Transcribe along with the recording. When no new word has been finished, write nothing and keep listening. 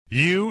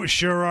You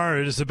sure are.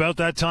 It is about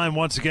that time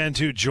once again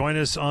to join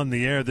us on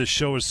the air. This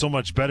show is so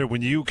much better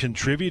when you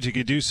contribute. You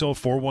can do so.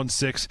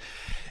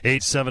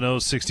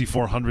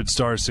 416-870-6400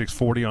 star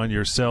 640 on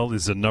your cell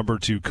is the number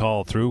to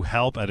call through.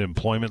 Help at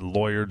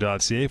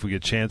employmentlawyer.ca. If we get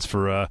a chance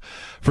for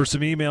some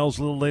emails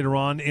a little later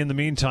on. In the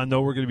meantime, though,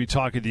 we're going to be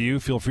talking to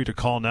you. Feel free to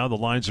call now. The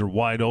lines are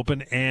wide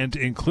open, and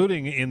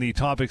including in the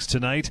topics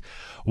tonight,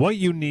 what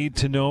you need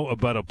to know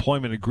about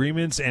employment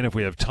agreements, and if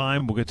we have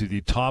time, we'll get to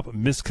the top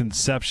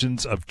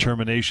misconceptions of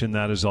termination.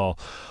 That is all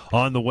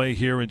on the way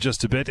here in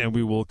just a bit, and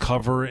we will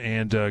cover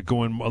and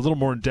go in a little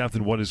more in depth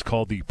in what is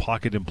called the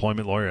Pocket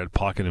Employment Lawyer at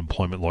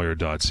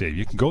pocketemploymentlawyer.ca.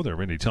 You can go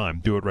there anytime.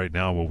 Do it right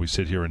now while we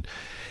sit here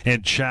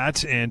and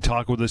chat and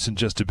talk with us in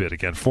just a bit.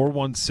 Again,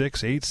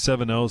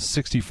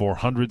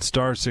 416-870-6400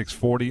 star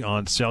 640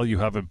 on cell. You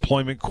have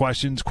employment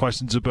questions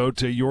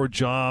about your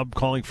job,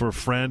 calling for a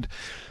friend.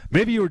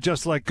 Maybe you were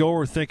just let go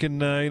or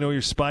thinking, your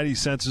spidey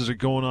senses are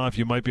going off.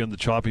 You might be on the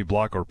chopping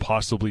block, or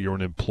possibly you're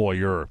an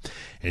employer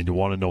and you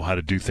want to know how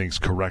to do things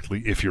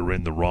correctly if you're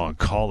in the wrong.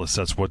 Call us.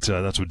 That's what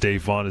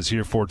Dave Vaughan is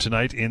here for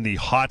tonight in the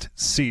hot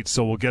seat.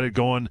 So we'll get it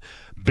going.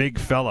 Big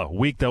fella.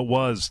 Week that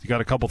was. You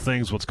got a couple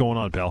things. What's going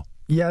on, pal?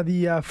 Yeah,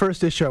 the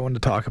first issue I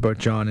wanted to talk about,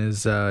 John,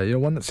 is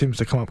one that seems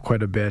to come up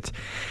quite a bit.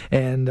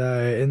 And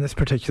in this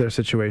particular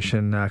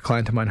situation, a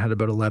client of mine had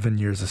about 11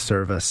 years of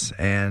service.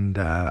 And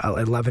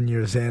 11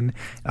 years in,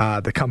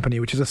 the company,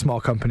 which is a small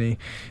company,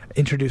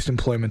 introduced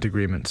employment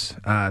agreements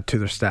to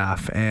their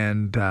staff.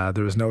 And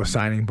there was no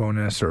signing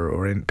bonus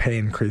or pay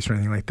increase or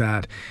anything like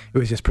that. It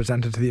was just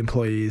presented to the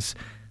employees.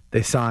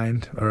 They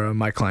signed, or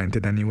my client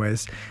did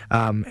anyways.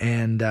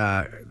 And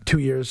 2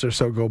 years or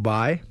so go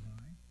by.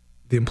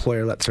 The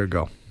employer lets her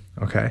go.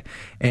 Okay,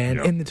 and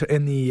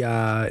in the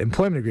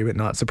employment agreement,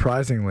 not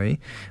surprisingly,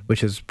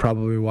 which is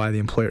probably why the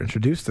employer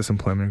introduced this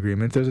employment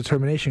agreement, there's a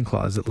termination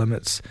clause that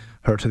limits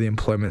her to the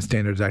Employment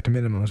Standards Act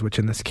minimums, which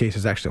in this case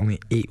is actually only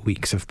 8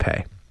 weeks of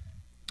pay,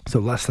 so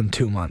less than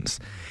 2 months.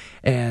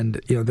 And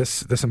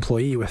this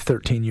employee with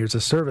 13 years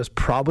of service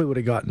probably would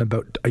have gotten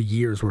about a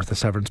year's worth of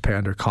severance pay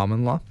under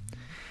common law,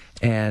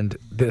 and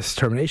this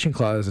termination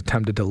clause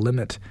attempted to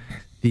limit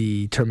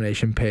the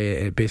termination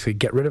pay, basically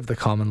get rid of the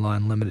common law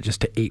and limit it just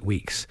to 8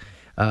 weeks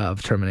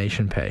of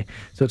termination pay.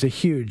 So it's a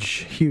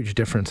huge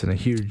difference and a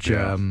huge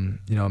amount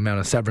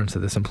of severance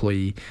that this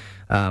employee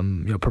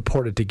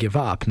purported to give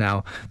up.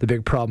 Now, the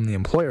big problem the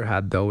employer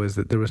had, though, is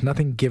that there was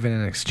nothing given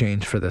in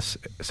exchange for this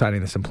signing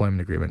this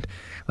employment agreement.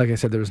 Like I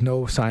said, there was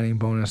no signing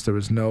bonus, there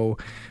was no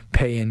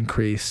pay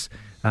increase,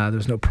 there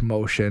was no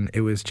promotion.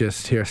 It was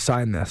just, here,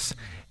 sign this.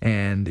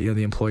 And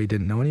the employee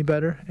didn't know any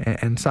better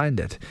and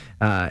signed it.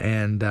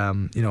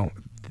 The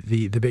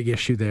big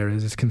issue there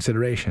is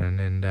consideration,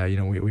 and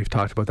we've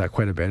talked about that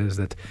quite a bit. Is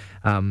that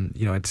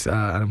it's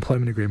an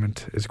employment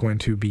agreement is going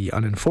to be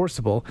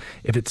unenforceable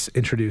if it's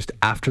introduced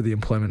after the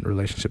employment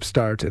relationship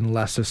starts,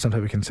 unless there's some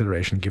type of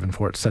consideration given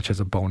for it, such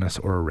as a bonus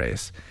or a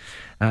raise.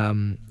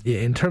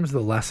 In terms of the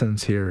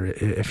lessons here,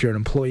 if you're an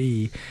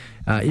employee,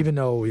 even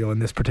though in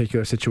this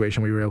particular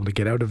situation we were able to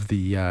get out of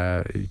the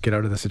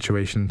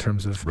situation in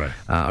terms of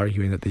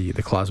arguing that the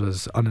clause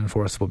was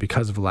unenforceable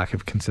because of a lack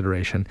of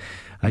consideration,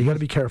 you got to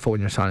be careful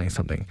when you're signing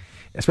something,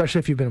 especially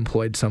if you've been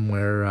employed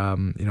somewhere.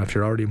 If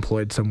you're already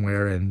employed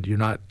somewhere and you're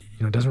not,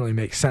 it doesn't really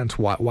make sense.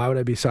 Why would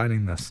I be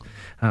signing this?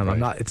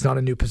 It's not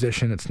a new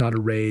position. It's not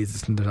a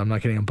raise. I'm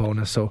not getting a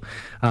bonus. So,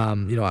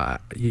 you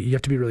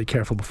have to be really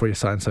careful before you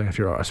sign something,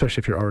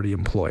 especially if you're already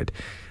employed.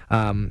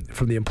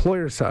 From the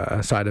employer's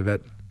side of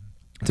it,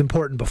 it's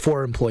important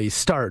before employees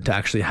start to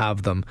actually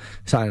have them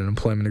sign an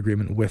employment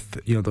agreement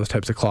with those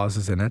types of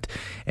clauses in it,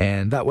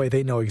 and that way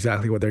they know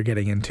exactly what they're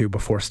getting into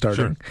before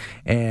starting. Sure.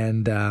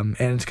 And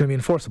it's going to be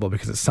enforceable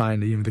because it's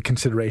signed. The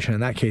consideration in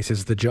that case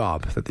is the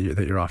job that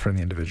you're offering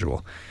the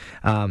individual.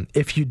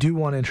 If you do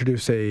want to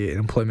introduce an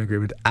employment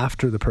agreement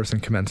after the person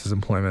commences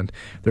employment,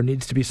 there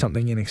needs to be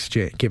something in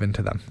exchange given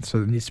to them. So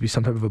there needs to be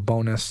some type of a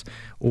bonus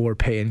or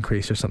pay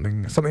increase or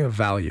something of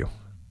value.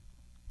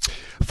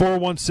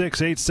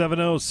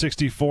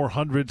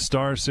 416-870-6400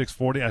 star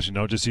 640. Actually,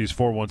 no, just use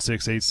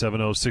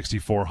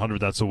 416-870-6400.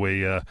 That's the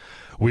way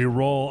we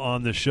roll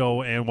on the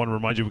show. And want to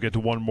remind you, we'll get to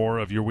one more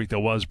of your week that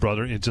was,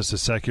 brother, in just a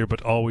sec here.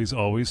 But always,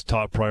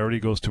 top priority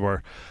goes to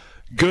our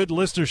good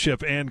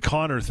listenership. And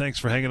Connor, thanks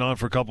for hanging on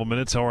for a couple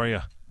minutes. How are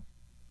you?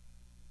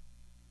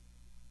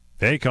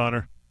 Hey,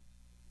 Connor.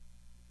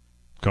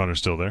 Connor's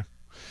still there.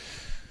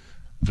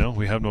 No,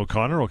 we have no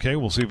Connor. Okay,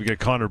 we'll see if we get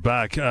Connor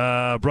back.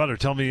 Brother,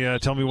 tell me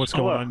what's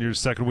going on in your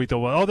second week.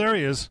 Oh, there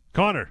he is.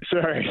 Connor.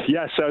 Sorry.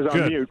 Yes, I was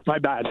on mute. My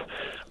bad. All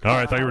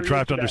right, I thought you were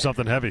trapped under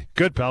something heavy.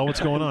 Good, pal. What's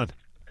going on?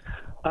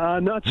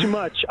 Not too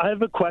much. I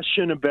have a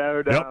question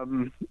about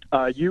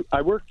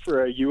I work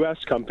for a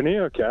U.S. company,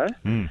 okay?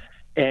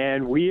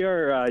 And we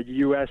are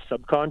U.S.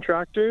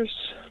 subcontractors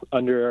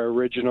under our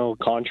original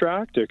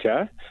contract,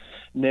 okay?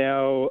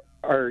 Now,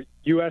 our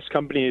U.S.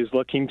 company is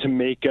looking to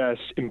make us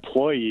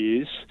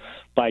employees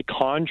by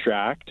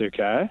contract,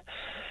 okay?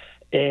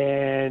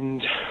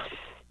 And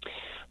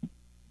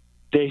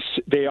they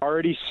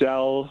already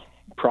sell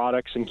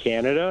products in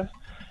Canada,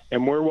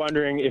 and we're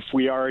wondering if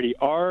we already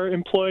are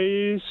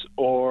employees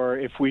or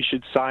if we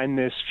should sign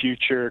this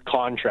future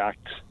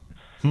contract.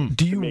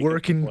 Do you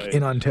work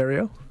in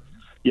Ontario?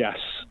 Yes.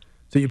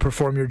 So you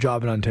perform your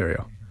job in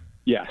Ontario?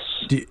 Yes.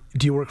 Do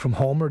you work from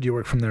home or do you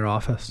work from their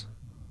office?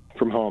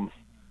 From home.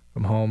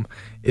 From home.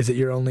 Is it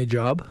your only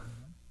job?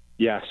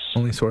 Yes.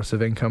 Only source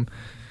of income?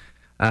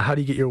 How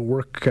do you get your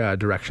work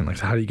direction? Like,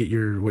 so how do you get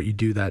what you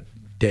do that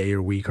day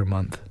or week or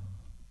month?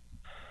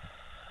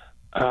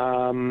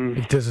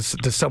 Does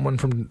someone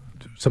from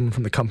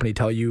the company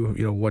tell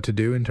you what to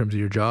do in terms of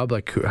your job?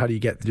 Like, how do you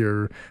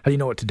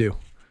know what to do?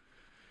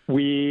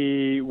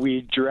 We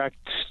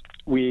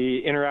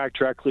interact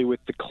directly with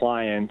the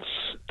clients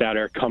that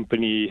our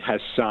company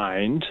has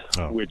signed,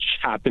 which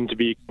happen to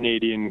be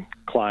Canadian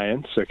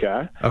clients.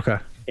 Okay.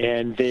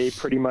 And they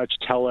pretty much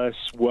tell us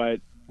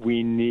what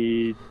we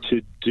need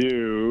to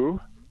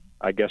do,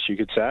 I guess you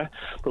could say,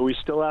 but we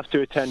still have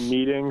to attend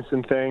meetings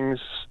and things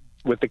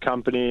with the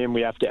company, and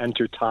we have to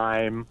enter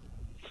time.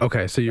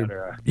 Okay, so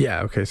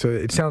so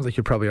it sounds like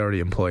you're probably already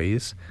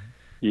employees.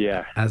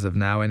 Yeah. As of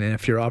now, and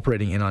if you're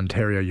operating in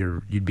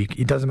Ontario,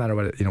 it doesn't matter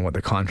what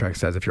the contract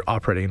says. If you're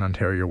operating in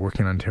Ontario, you're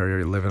working in Ontario,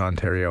 you live in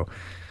Ontario,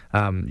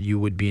 you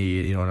would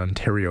be an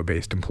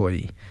Ontario-based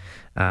employee.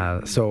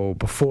 So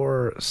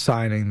before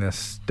signing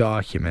this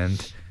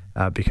document,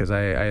 because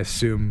I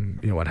assume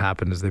what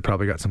happened is they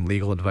probably got some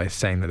legal advice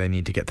saying that they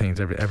need to get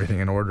everything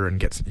in order and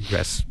get you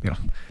guys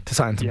to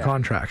sign some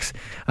contracts.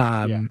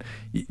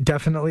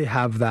 Definitely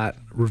have that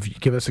review.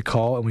 Give us a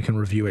call and we can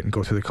review it and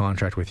go through the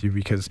contract with you,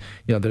 because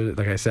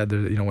like I said,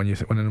 when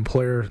an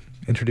employer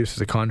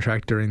introduces a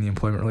contract during the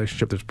employment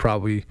relationship, there's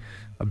probably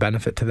a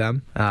benefit to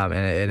them,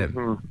 and it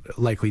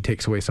likely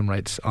takes away some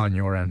rights on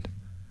your end.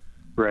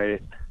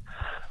 Right.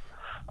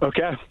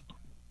 Okay.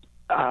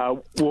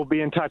 We'll be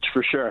in touch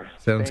for sure.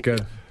 Sounds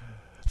good.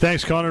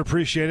 Thanks, Connor.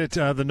 Appreciate it.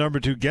 The number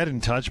to get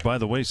in touch, by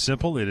the way,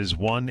 simple. It is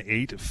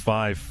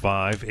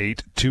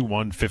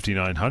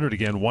 1-855-821-5900.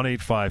 Again,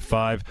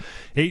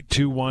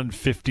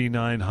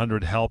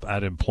 1-855-821-5900. Help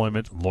at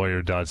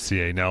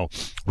employmentlawyer.ca. Now,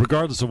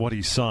 regardless of what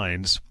he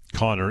signs,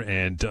 Connor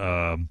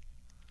and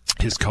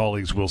his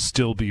colleagues will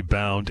still be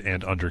bound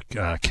and under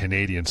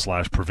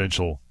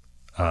Canadian/provincial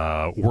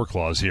work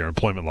laws here,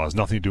 employment laws.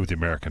 Nothing to do with the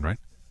American, right?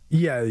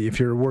 Yeah, if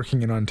you're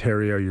working in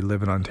Ontario, you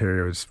live in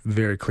Ontario, it's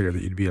very clear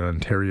that you'd be in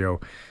Ontario,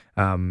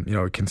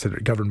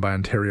 considered governed by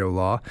Ontario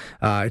law.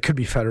 It could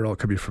be federal, it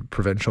could be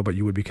provincial, but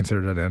you would be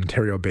considered an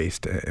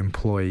Ontario-based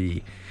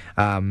employee.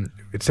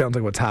 It sounds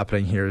like what's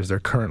happening here is they're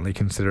currently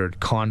considered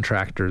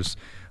contractors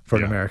for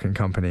an American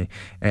company,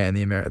 and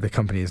the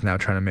company is now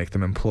trying to make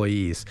them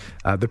employees.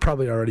 They're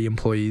probably already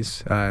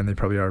employees, and they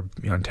probably are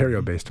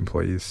Ontario-based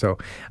employees. So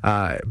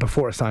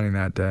before signing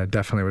that,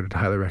 definitely would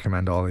highly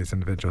recommend all these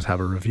individuals have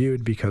it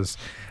reviewed, because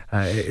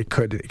it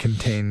could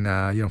contain,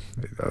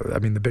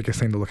 the biggest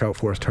thing to look out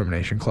for is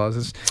termination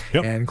clauses,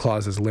 and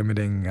clauses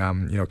limiting,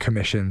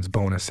 commissions,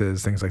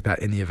 bonuses, things like that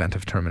in the event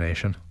of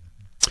termination.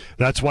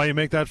 That's why you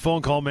make that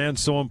phone call, man.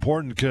 So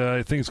important.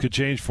 Things could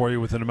change for you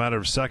within a matter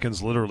of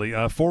seconds, literally.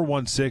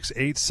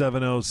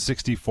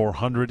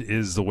 416-870-6400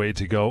 is the way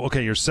to go.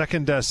 Okay, your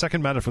second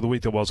matter for the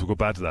week, though, we'll go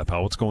back to that,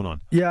 pal. What's going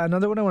on? Yeah,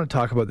 another one I want to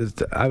talk about is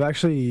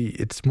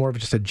it's more of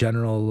just a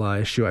general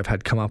issue I've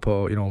had come up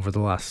over the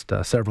last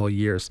several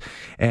years.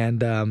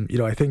 And,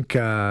 I think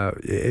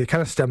it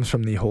kind of stems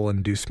from the whole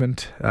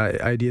inducement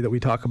idea that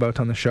we talk about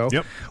on the show,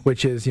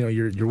 which is,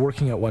 you're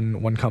working at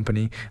one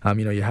company,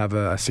 you have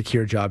a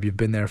secure job, you've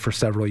been there for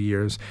several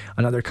years.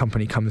 Another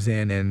company comes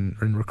in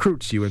and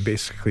recruits you and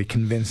basically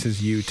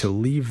convinces you to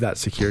leave that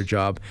secure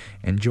job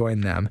and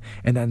join them.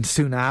 And then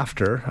soon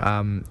after,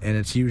 and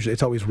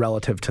it's always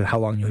relative to how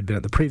long you had been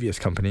at the previous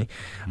company.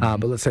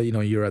 But let's say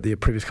you're at the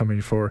previous company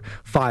for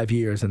 5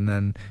 years, and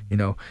then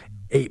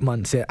 8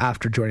 months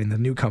after joining the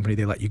new company,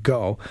 they let you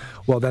go.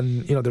 Well,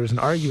 then, there's an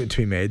argument to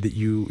be made that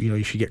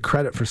you should get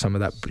credit for some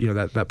of that,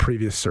 that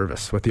previous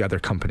service with the other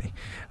company,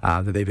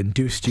 that they've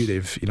induced you,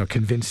 they've,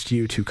 convinced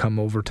you to come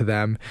over to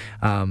them,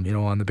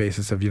 on the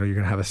basis of, you're going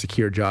to have a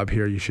secure job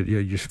here. You should,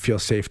 you should feel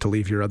safe to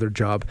leave your other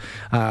job.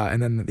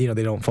 And then,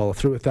 they don't follow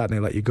through with that and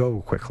they let you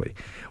go quickly.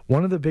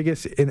 One of the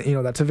biggest,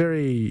 that's a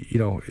very,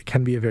 it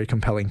can be a very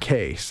compelling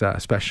case,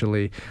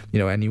 especially,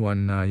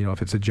 anyone,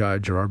 if it's a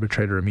judge or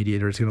arbitrator or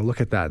mediator is going to look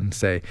at that and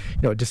say,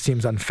 it just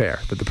seems unfair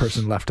that the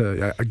person left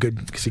a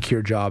good,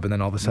 secure job and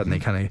then all of a sudden they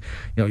kind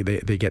of,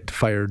 they get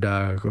fired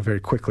very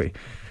quickly.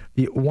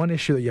 The one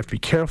issue that you have to be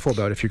careful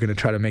about if you're going to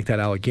try to make that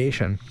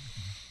allegation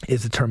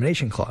is the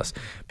termination clause,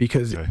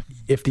 because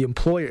if the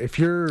employer,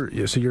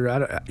 you're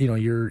at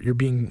you're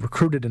being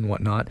recruited and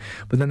whatnot,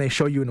 but then they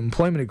show you an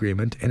employment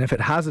agreement, and if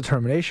it has a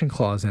termination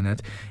clause in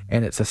it,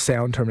 and it's a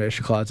sound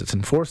termination clause, it's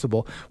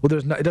enforceable. Well,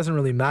 it doesn't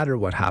really matter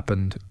what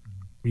happened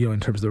in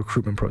terms of the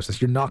recruitment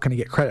process, you're not going to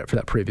get credit for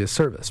that previous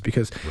service,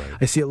 because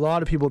I see a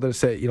lot of people that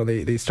say,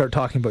 they start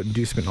talking about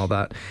inducement and all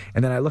that,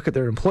 and then I look at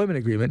their employment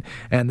agreement,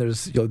 and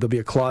there'll be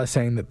a clause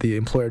saying that the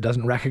employer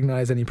doesn't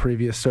recognize any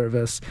previous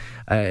service.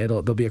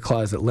 There'll be a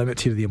clause that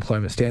limits you to the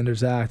Employment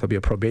Standards Act. There'll be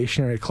a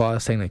probationary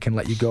clause saying that it can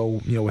let you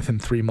go, within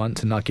 3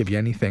 months and not give you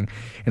anything.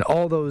 And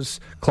all those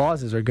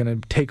clauses are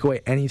going to take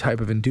away any type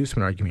of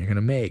inducement argument you're going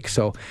to make.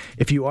 So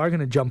if you are going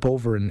to jump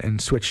over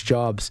and switch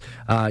jobs,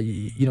 and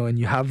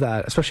you have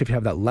that, especially if you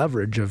have that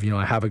leverage of,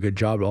 I have a good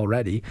job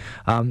already,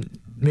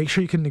 make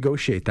sure you can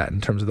negotiate that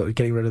in terms of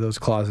getting rid of those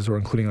clauses, or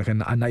including like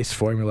a nice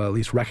formula, at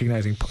least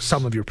recognizing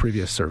some of your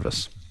previous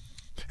service.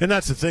 And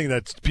that's the thing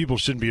that people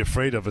shouldn't be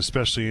afraid of,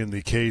 especially in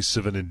the case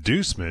of an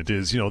inducement,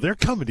 is, they're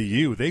coming to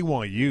you. They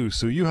want you.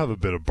 So you have a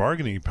bit of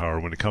bargaining power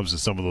when it comes to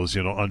some of those,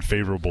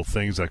 unfavorable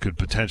things that could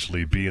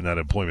potentially be in that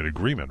employment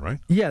agreement, right?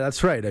 Yeah,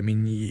 that's right. I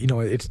mean,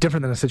 it's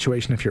different than a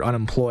situation if you're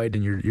unemployed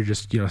and you're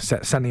just,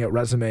 sending out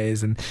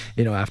resumes, and,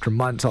 after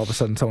months, all of a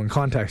sudden someone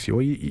contacts you.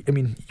 Well, you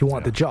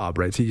want the job,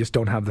 right? So you just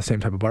don't have the same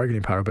type of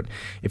bargaining power. But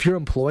if you're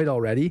employed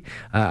already,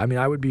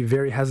 I would be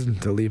very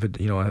hesitant to leave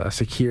a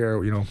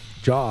secure,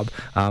 job,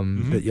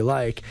 that you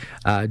like,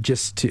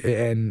 just to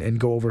and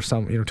go over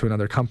some to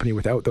another company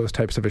without those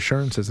types of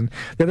assurances. And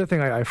the other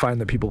thing I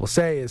find that people will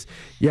say is,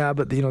 yeah,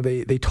 but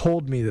they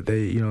told me that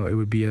it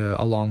would be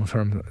a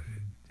long-term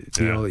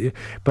deal,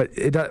 but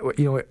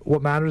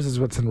what matters is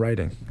what's in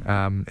writing,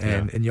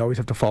 and you always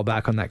have to fall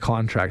back on that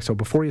contract. So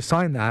before you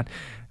sign that,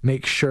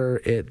 make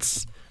sure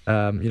it's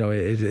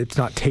it's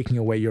not taking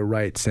away your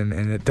rights, and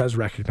it does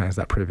recognize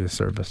that previous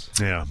service.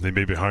 Yeah, they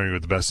may be hiring you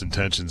with the best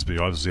intentions, but you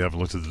obviously haven't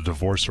looked at the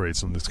divorce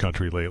rates in this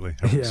country lately.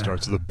 It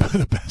starts with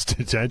the best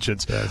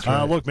intentions. That's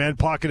right. Look, man,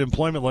 Pocket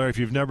Employment Lawyer, if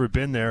you've never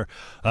been there,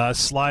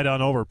 slide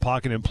on over,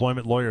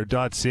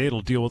 pocketemploymentlawyer.ca.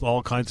 It'll deal with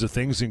all kinds of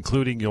things,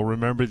 including, you'll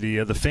remember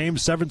the famed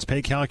severance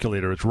pay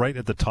calculator. It's right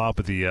at the top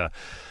of the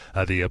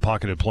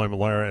Pocket Employment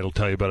Lawyer. It'll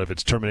tell you about if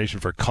it's termination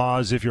for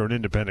cause, if you're an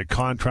independent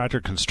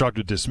contractor,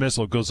 constructive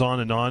dismissal. It goes on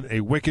and on. A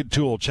wicked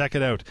tool. Check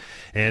it out.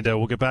 And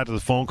we'll get back to the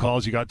phone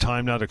calls. You got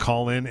time now to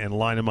call in and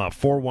line them up.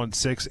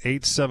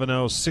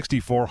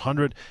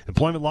 416-870-6400.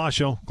 Employment Law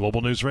Show,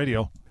 Global News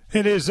Radio.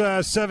 It is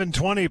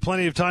 7:20.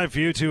 Plenty of time for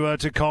you to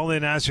call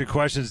in, ask your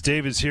questions.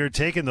 Dave is here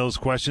taking those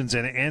questions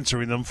and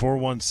answering them.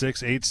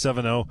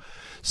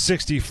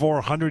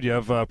 416-870-6400. You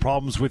have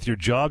problems with your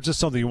job, just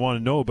something you want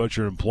to know about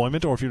your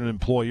employment, or if you're an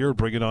employer,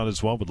 bring it on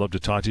as well. We'd love to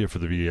talk to you for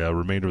the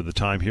remainder of the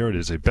time here. It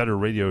is a better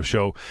radio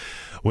show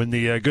when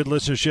the good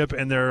listenership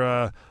and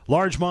their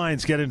large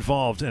minds get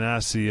involved and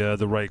ask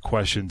the right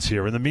questions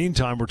here. In the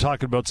meantime, we're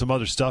talking about some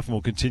other stuff, and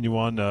we'll continue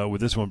on with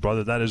this one,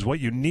 brother. That is what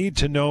you need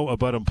to know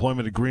about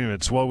employment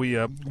agreements. Well, we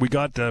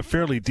got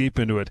fairly deep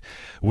into it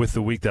with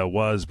the week that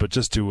was, but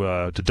just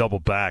to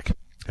double back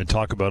and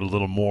talk about it a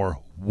little more,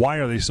 why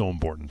are they so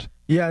important?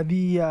 Yeah,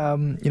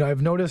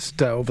 I've noticed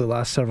over the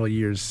last several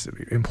years,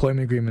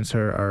 employment agreements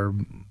are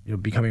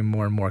becoming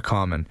more and more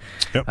common.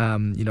 Yep.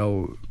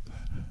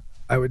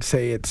 I would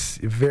say it's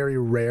very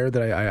rare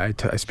that I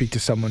speak to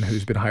someone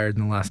who's been hired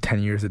in the last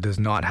 10 years that does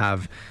not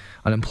have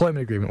an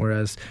employment agreement,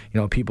 whereas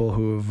people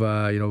who've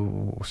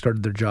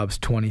started their jobs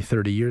 20,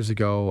 30 years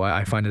ago,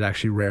 I find it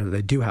actually rare that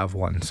they do have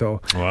one.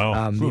 So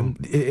wow.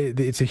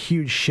 It's a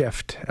huge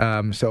shift.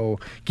 So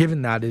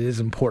given that, it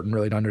is important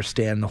really to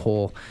understand the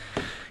whole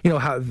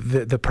how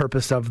the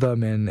purpose of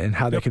them and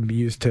how they can be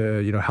used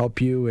to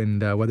help you,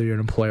 and whether you're an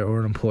employer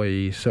or an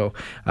employee. So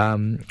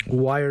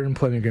why are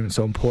employment agreements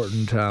so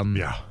important?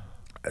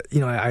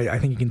 I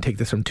think you can take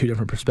this from two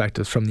different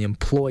perspectives. From the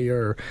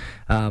employer,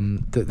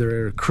 that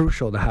they're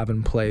crucial to have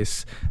in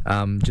place,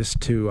 just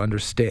to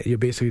understand,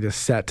 basically to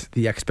set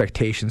the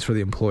expectations for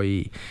the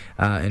employee,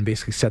 and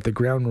basically set the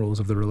ground rules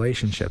of the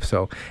relationship.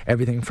 So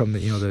everything from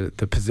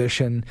the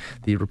position,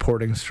 the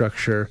reporting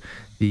structure,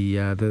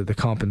 the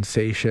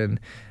compensation.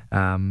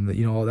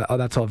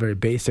 That's all very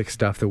basic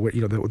stuff. The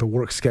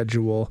work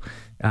schedule,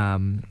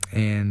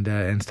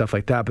 and stuff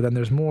like that. But then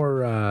there's more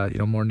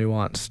more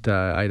nuanced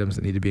items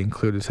that need to be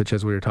included, such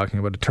as we were talking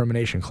about a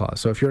termination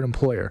clause. So if you're an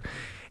employer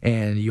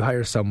and you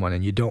hire someone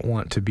and you don't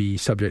want to be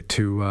subject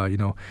to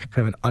kind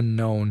of an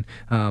unknown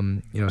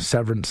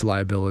severance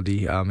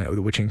liability,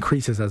 which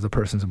increases as the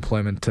person's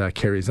employment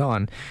carries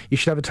on, you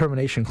should have a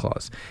termination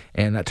clause,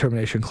 and that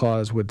termination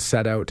clause would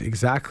set out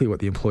exactly what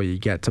the employee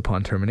gets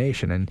upon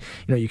termination. And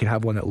you can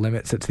have one that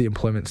limits it to the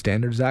Employment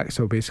Standards Act,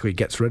 so basically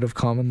gets rid of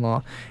common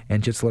law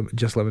and just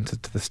limits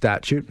it to the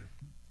statute.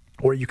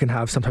 Or you can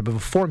have some type of a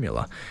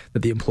formula that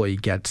the employee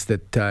gets.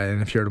 That,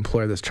 and if you're an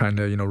employer that's trying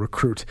to,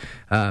 recruit,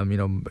 higher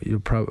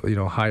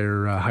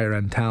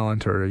end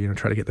talent, or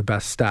try to get the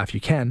best staff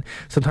you can,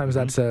 sometimes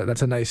that's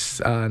a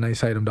nice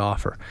item to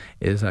offer.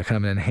 Is kind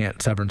of an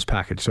enhanced severance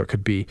package. So it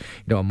could be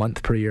a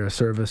month per year of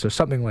service or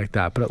something like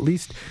that. But at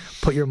least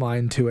put your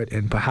mind to it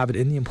and have it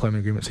in the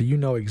employment agreement, so you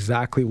know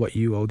exactly what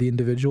you owe the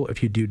individual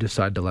if you do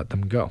decide to let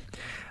them go.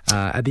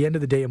 At the end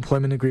of the day, the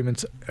employment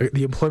agreement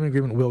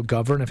will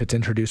govern if it's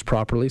introduced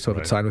properly, so if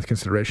it's signed with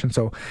consideration.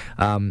 So,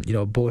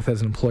 both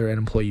as an employer and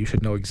employee, you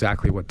should know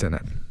exactly what's in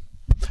it.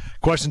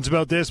 Questions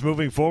about this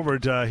moving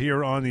forward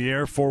here on the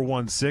air,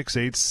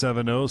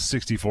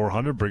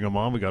 416-870-6400. Bring them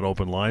on. We got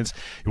open lines.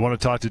 You want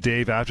to talk to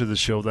Dave after the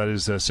show, that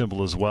is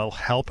simple as well.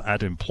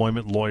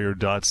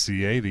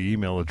 help@employmentlawyer.ca, the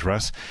email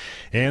address.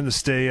 And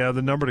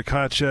the number to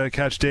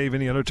catch Dave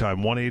any other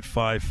time,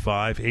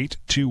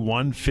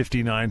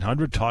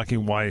 1-855-821-5900,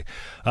 talking why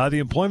the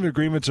employment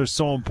agreements are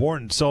so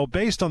important. So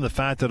based on the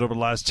fact that over the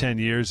last 10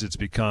 years it's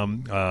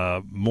become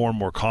more and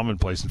more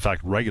commonplace, in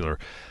fact regular,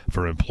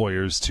 for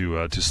employers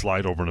to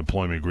slide over an employment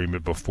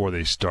agreement before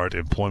they start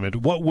employment,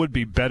 what would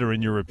be better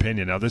in your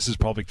opinion? Now, this is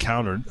probably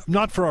counter,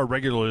 not for our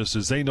regular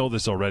listeners, they know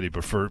this already,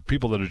 but for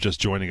people that are just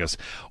joining us,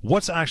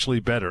 what's actually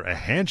better, a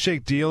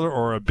handshake deal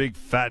or a big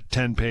fat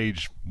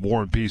 10-page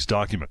War and Peace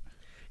document?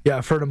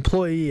 Yeah, for an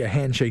employee, a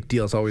handshake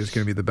deal is always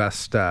going to be the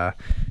best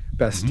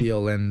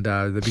deal, and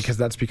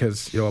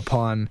because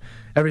upon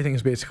everything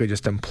is basically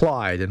just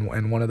implied,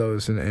 and one of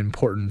those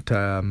important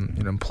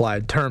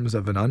implied terms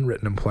of an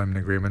unwritten employment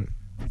agreement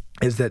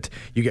is that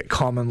you get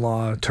common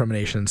law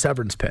termination and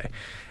severance pay.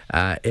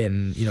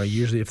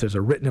 Usually if there's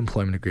a written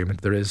employment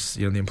agreement, there is,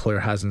 the employer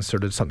has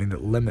inserted something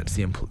that limits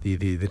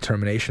the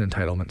termination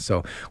entitlement.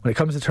 So when it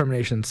comes to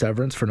termination and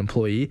severance for an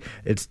employee,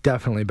 it's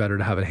definitely better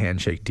to have a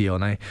handshake deal.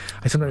 And I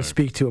sometimes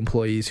speak to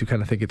employees who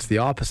kind of think it's the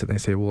opposite. They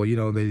say, well,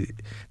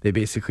 they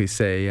basically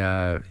say,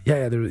 there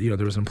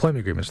was an employment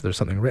agreement, so there's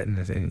something written.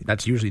 And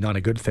that's usually not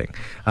a good thing,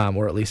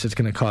 or at least it's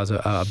going to cause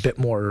a bit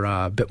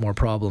more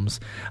problems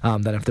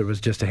than if there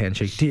was just a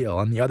handshake deal.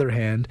 On the other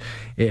hand,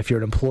 if you're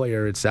an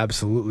employer, it's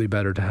absolutely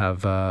better to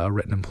have a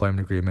written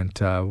employment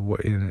agreement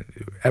in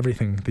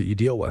everything that you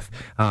deal with.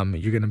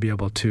 You're going to be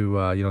able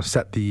to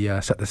set the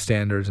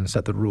standards and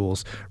set the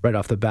rules right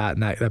off the bat,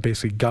 and that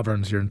basically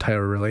governs your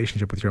entire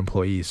relationship with your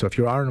employees. So if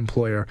you are an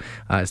employer,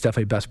 it's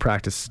definitely best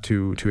practice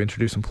to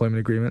introduce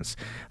employment agreements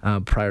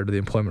prior to the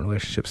employment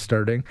relationship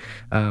starting.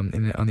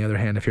 And on the other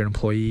hand, if you're an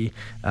employee,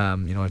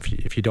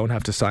 if you don't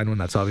have to sign one,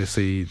 that's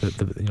obviously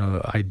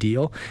the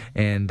ideal,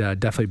 and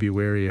definitely be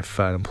wary if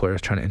an employer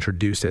is trying to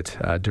introduce it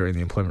during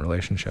the employment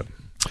relationship.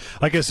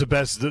 I guess the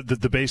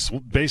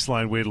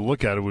baseline way to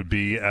look at it would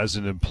be, as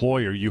an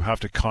employer, you have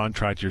to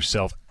contract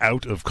yourself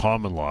out of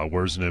common law,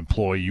 whereas an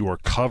employee, you are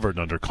covered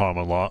under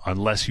common law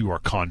unless you are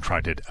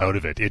contracted out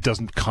of it. It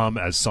doesn't come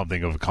as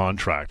something of a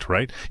contract,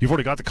 right? You've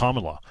already got the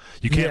common law.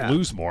 You can't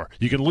lose more.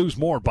 You can lose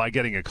more by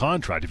getting a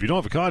contract. If you don't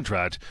have a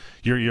contract,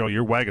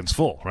 your wagon's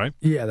full, right?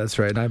 Yeah, that's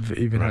right. And I've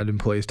even had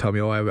employees tell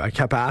me, I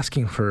kept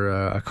asking for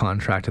a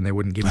contract and they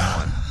wouldn't give me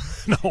one.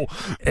 No.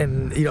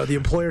 And the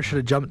employer should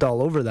have jumped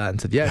all over that and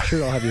said, yeah,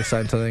 sure, I'll have you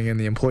sign something, and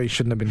the employee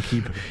shouldn't have been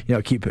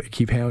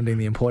keep hounding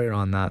the employer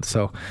on that.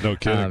 So no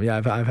kidding.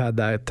 I've had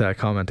that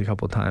comment a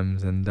couple of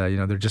times, and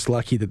they're just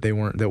lucky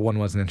that one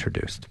wasn't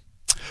introduced.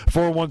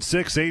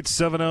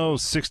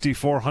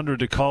 416-870-6400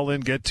 to call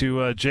in, get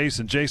to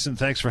Jason. Jason,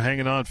 thanks for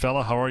hanging on,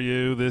 fella. How are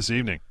you this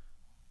evening?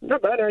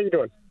 Not bad. How are you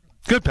doing?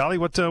 Good, Pally.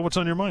 What's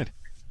on your mind?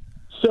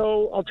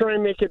 So I'll try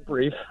and make it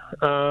brief.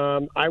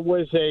 I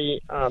was a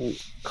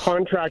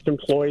contract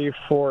employee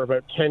for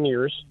about 10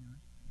 years.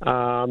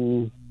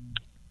 And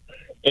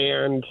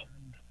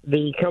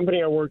the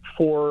company I worked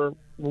for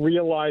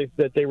realized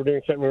that they were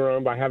doing something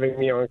wrong by having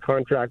me on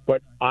contract,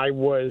 but I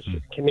was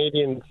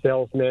Canadian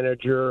sales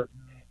manager,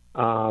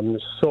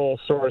 sole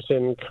source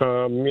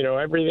income,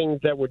 everything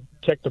that would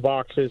tick the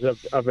boxes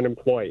of an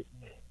employee.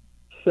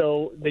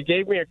 So they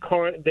gave me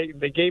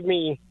they gave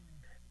me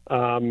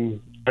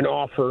an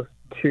offer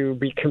to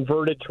be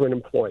converted to an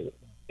employee.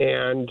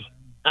 And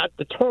at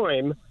the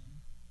time,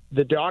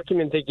 the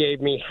document they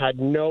gave me had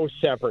no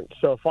severance.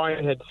 So if I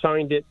had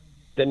signed it,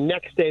 the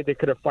next day they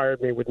could have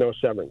fired me with no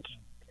severance.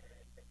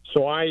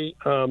 So I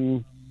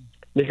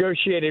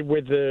negotiated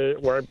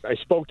where I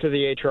spoke to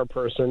the HR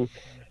person.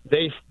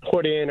 They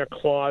put in a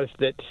clause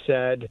that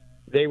said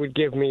they would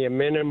give me a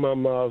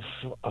minimum of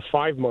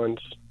 5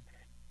 months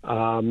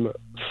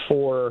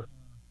for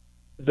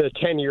the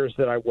 10 years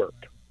that I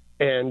worked.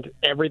 And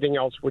everything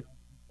else would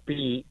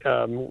be,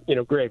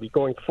 gravy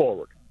going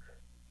forward.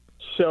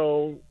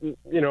 So,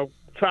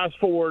 fast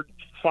forward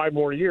 5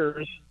 more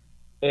years,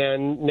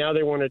 and now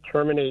they want to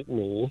terminate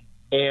me.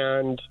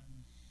 And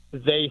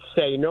they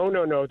say, no,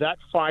 that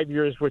 5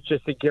 years was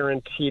just a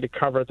guarantee to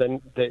cover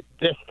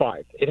this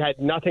 5. It had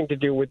nothing to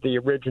do with the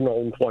original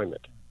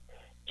employment.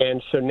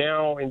 And so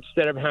now,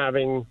 instead of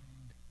having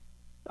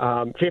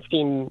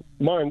 15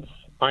 months,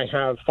 I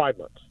have 5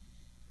 months.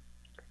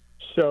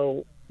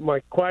 So my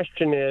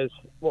question is,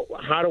 what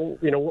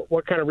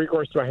kind of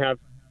recourse do I have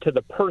to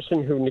the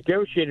person who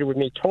negotiated with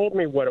me, told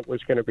me what it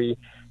was going to be,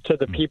 to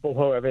the people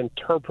who have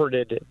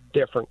interpreted it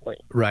differently?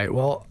 Right.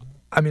 Well,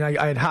 I mean,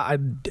 I'd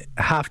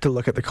have to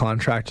look at the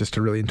contract just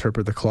to really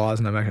interpret the clause,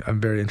 and I'm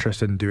very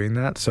interested in doing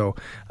that. So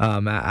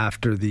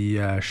after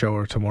the show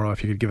or tomorrow,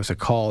 if you could give us a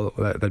call,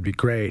 that'd be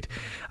great.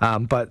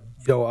 But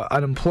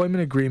an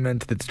employment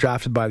agreement that's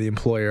drafted by the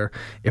employer,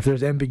 if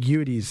there's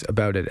ambiguities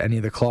about it, any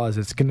of the clause,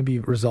 it's going to be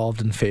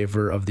resolved in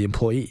favor of the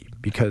employee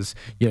because,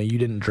 you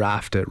didn't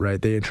draft it,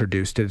 right? They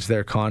introduced it. It's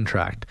their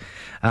contract.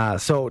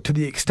 So to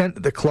the extent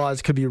that the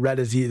clause could be read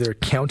as either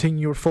counting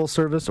your full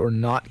service or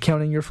not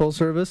counting your full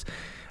service,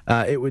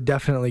 it would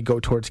definitely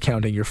go towards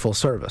counting your full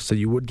service. So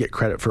you would get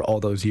credit for all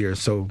those years.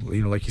 So,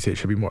 like you say, it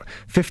should be more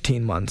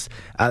 15 months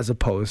as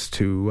opposed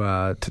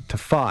to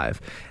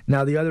 5.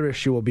 Now, the other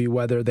issue will be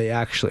whether they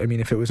actually,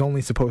 if it was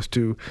only supposed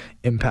to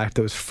impact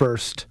those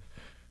first,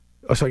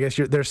 so I guess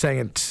they're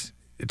saying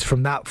it's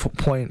from that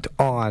point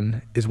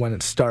on is when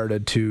it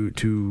started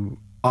to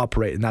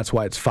operate, and that's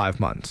why it's 5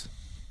 months.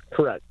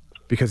 Correct.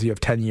 Because you have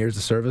 10 years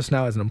of service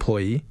now as an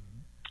employee?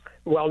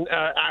 Well,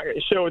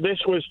 so this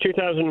was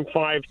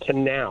 2005 to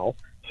now.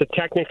 So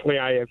technically,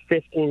 I have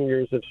 15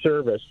 years of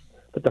service,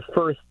 but the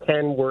first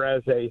 10 were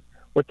as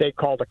what they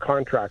called a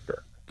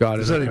contractor. Got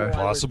it. Is that even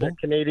possible? I was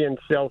a Canadian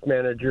sales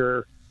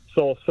manager,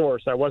 sole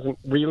source. I wasn't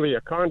really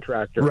a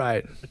contractor.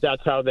 Right. But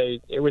that's how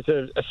it was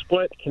a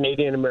split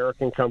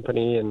Canadian-American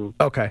company. And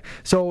okay.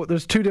 So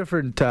there's two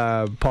different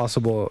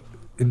possible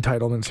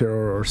entitlements here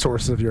or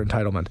sources of your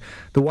entitlement.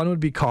 The one would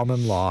be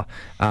common law.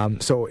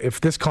 So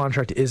if this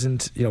contract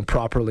isn't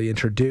properly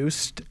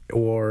introduced,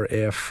 or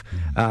if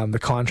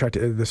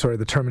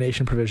the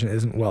termination provision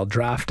isn't well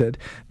drafted,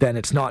 then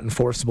it's not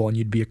enforceable, and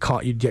you'd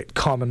get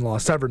common law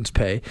severance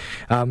pay,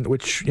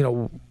 which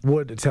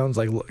would, it sounds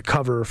like,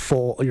 cover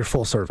your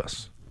full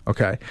service.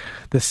 Okay.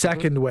 The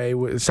second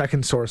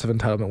second source of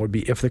entitlement would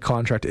be if the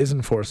contract is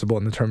enforceable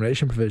and the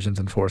termination provision is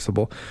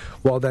enforceable,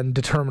 well, then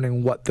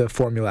determining what the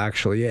formula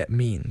actually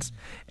means.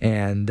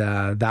 And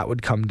that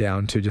would come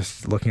down to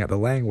just looking at the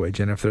language.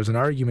 And if there's an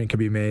argument can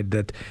be made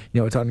that,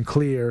 it's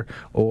unclear,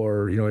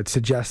 or, it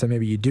suggests that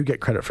maybe you do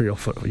get credit for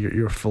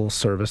your full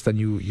service, then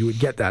you would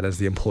get that as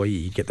the employee.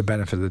 You get the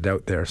benefit of the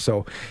doubt there.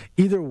 So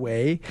either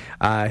way,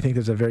 I think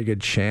there's a very good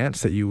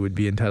chance that you would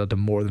be entitled to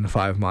more than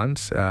 5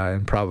 months,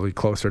 and probably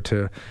closer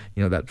to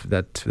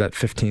that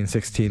 15,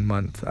 16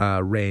 month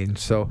range.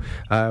 So,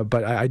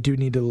 but I do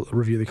need to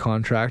review the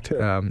contract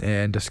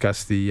and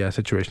discuss the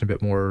situation a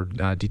bit more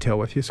detail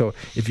with you. So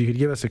if you could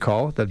give us a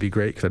call, that'd be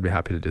great, because I'd be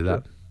happy to do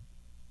that.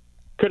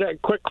 Could I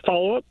quick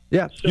follow up?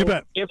 Yeah, so you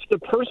bet. If the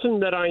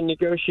person that I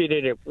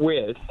negotiated it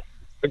with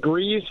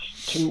agrees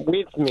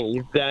with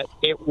me that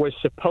it was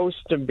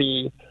supposed to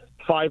be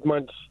 5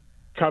 months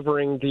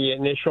covering the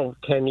initial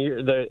 10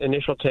 years,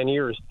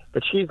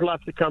 but she's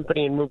left the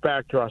company and moved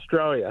back to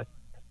Australia.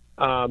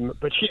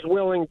 But she's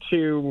willing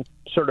to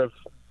sort of,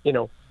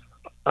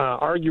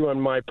 argue on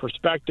my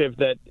perspective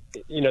that,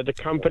 the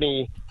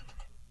company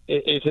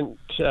isn't,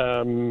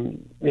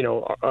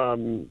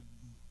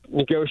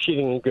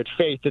 negotiating in good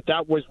faith,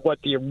 that was what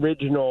the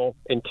original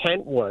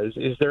intent was.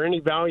 Is there any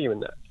value in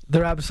that?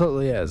 There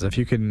absolutely is. If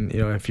you can,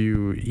 if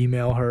you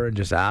email her and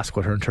just ask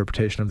what her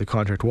interpretation of the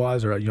contract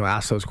was, or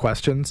ask those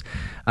questions,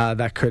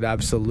 that could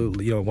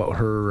absolutely, what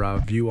her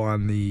view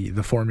on the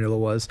formula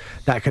was,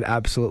 that could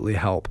absolutely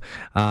help.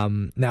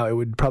 Now, it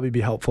would probably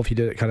be helpful if you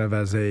did it kind of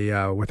as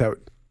without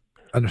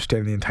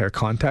understanding the entire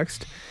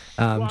context.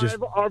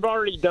 I've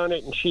already done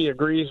it, and she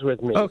agrees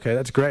with me. Okay,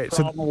 that's great.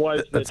 The problem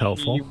was that's that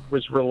helpful. She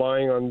was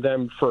relying on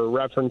them for a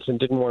reference and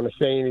didn't want to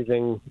say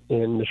anything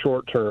in the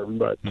short term,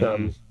 but.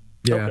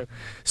 Yeah. Okay.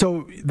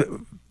 So,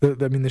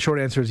 the short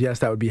answer is yes,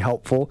 that would be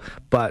helpful,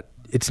 but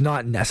it's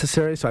not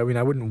necessary. So, I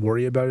wouldn't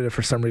worry about it if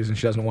for some reason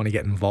she doesn't want to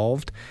get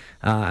involved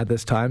at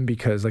this time,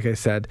 because, like I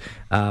said,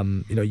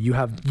 you're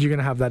going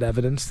to have that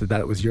evidence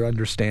that was your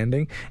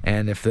understanding,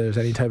 and if there's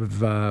any type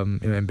of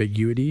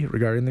ambiguity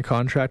regarding the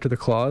contract or the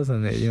clause,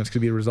 then it's going to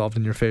be resolved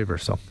in your favor.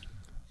 So.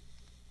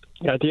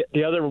 Yeah,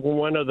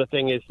 one other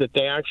thing is that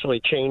they actually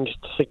changed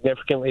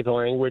significantly the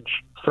language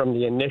from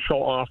the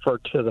initial offer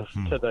to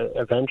the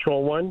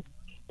eventual one,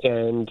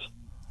 and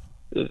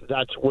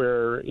that's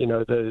where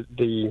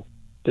the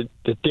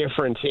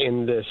difference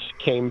in this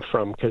came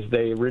from, because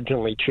they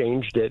originally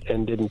changed it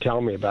and didn't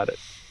tell me about it.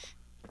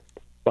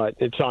 But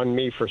it's on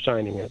me for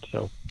signing it.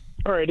 So,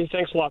 all righty,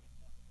 thanks a lot.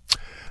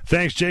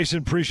 Thanks, Jason.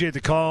 Appreciate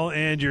the call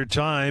and your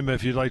time.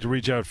 If you'd like to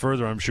reach out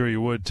further, I'm sure you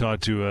would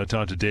talk to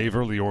Dave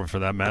early, or for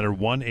that matter,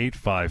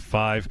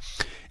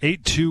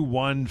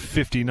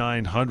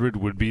 1-855-821-5900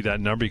 would be that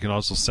number. You can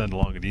also send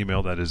along an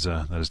email. That is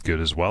good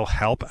as well.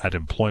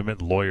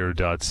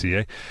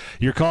 help@employmentlawyer.ca.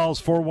 Your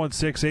calls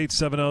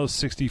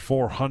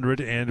 416-870-6400,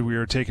 and we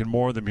are taking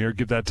more of them here.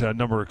 Give that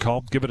number a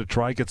call. Give it a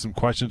try. Get some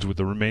questions with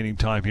the remaining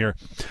time here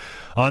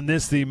on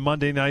this, the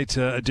Monday night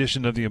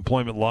edition of the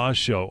Employment Law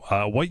Show.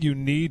 What you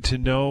need to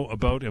know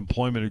about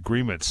employment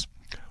agreements.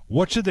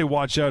 What should they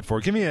watch out for?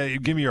 Give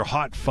me your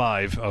hot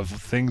 5 of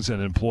things an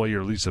employee,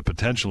 or at least a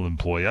potential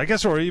employee, I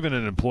guess, or even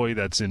an employee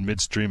that's in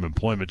midstream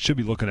employment, should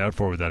be looking out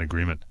for with that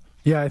agreement.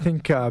 Yeah, I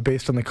think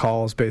based on the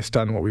calls, based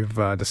on what we've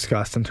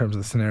discussed in terms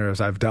of the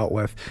scenarios I've dealt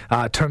with,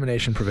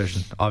 termination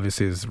provision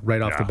obviously is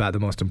right off the bat the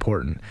most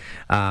important.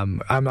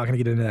 I'm not going to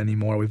get into that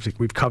anymore.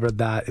 We've covered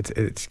that.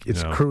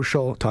 It's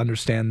crucial to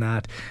understand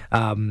that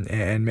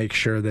and make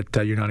sure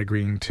that you're not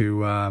agreeing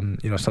to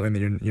something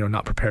that you're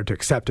not prepared to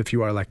accept if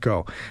you are let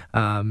go.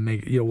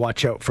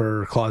 Watch out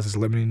for clauses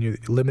limiting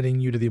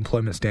you to the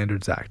Employment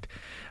Standards Act.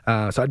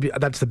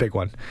 That's the big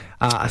one.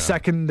 A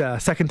second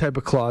type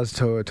of clause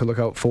to look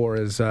out for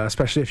is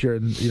especially if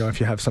if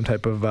you have some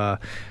type of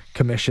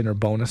commission or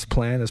bonus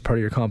plan as part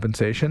of your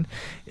compensation,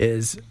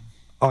 is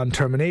on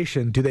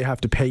termination, do they have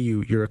to pay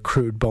you your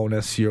accrued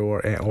bonus,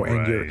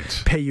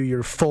 pay you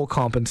your full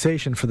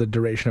compensation for the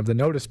duration of the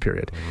notice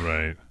period?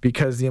 Right.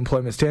 Because the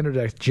Employment Standards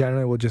Act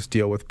generally will just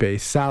deal with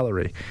base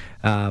salary,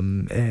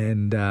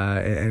 and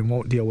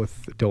won't deal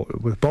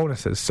with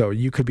bonuses. So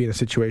you could be in a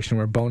situation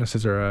where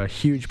bonuses are a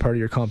huge part of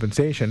your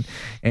compensation,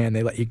 and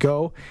they let you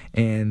go,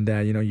 and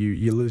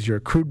you lose your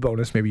accrued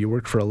bonus. Maybe you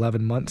worked for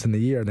 11 months in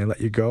the year, and they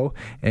let you go,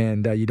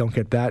 and you don't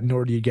get that,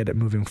 nor do you get it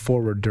moving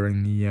forward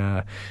during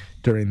the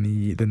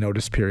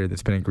notice period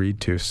that's been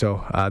agreed to.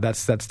 So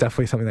that's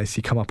definitely something I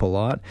see come up a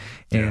lot.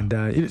 And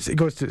it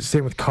goes to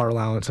same with car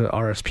allowance,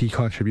 RSP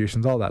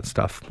contributions, all that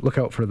stuff. Look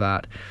out for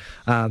that.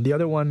 The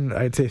other one,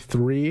 I'd say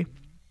 3,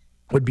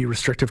 would be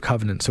restrictive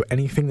covenants. So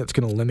anything that's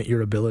going to limit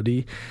your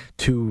ability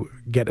to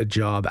get a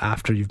job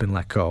after you've been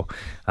let go.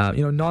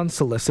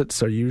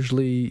 Non-solicits are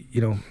usually,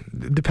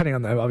 depending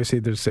on, obviously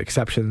there's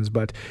exceptions,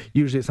 but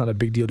usually it's not a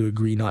big deal to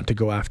agree not to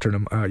go after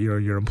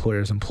your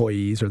employer's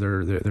employees or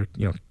their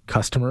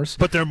customers.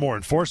 But they're more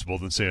enforceable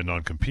than, say, a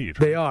non-compete.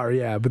 Right? They are,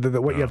 yeah.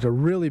 But what you have to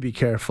really be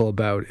careful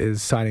about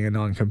is signing a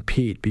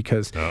non-compete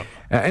because,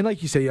 and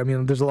like you say,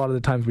 there's a lot of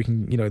the times we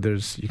can, you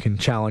can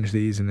challenge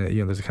these, and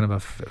there's a kind of a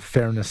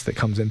fairness that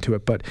comes into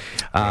it. But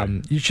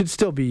you should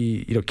still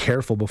be,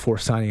 careful before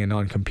signing a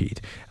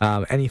non-compete.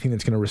 Anything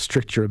that's going to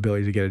restrict your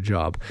ability to get a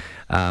job,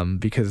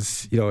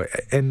 because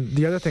and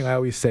the other thing I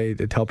always say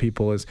to tell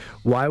people is,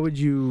 why would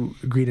you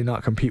agree to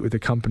not compete with a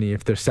company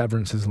if their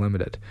severance is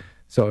limited?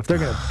 So if they're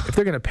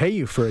gonna pay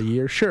you for a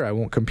year, sure, I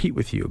won't compete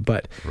with you.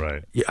 But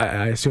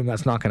I assume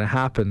that's not going to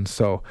happen.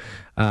 So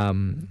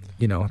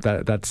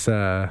that's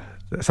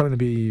something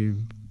to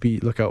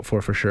look out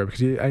for sure.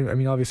 Because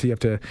obviously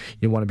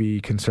you want to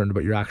be concerned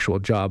about your actual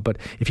job. But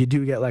if you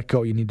do get let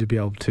go, you need to be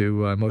able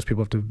to. Most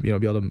people have to be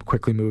able to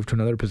quickly move to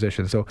another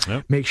position. So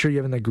make sure you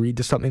haven't agreed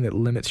to something that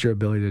limits your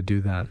ability to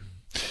do that.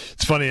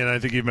 It's funny, and I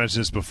think you've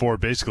mentioned this before,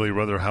 basically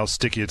whether how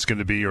sticky it's going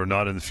to be or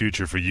not in the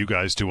future for you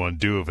guys to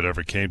undo if it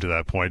ever came to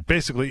that point.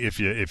 Basically, if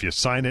you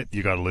sign it,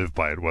 you got to live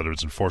by it, whether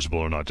it's enforceable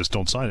or not. Just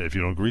don't sign it if you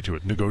don't agree to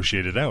it.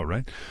 Negotiate it out,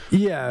 right?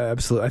 Yeah,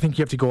 absolutely. I think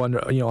you have to go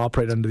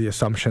operate under the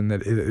assumption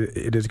that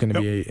it is going to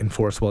be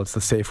enforceable. It's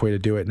the safe way to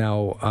do it.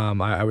 Now,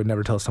 I would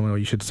never tell someone,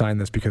 you should sign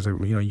this because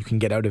you can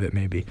get out of it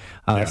maybe.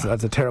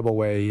 That's a terrible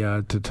way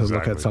to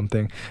look at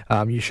something.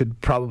 You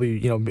should probably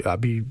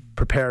be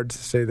prepared to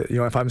say that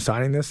if I'm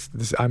signing this,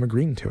 I'm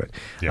agreeing to it.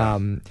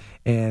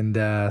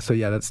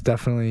 That's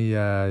definitely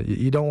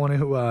you don't want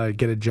to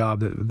get a job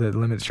that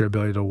limits your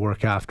ability to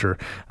work after.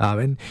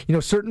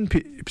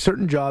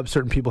 Certain jobs,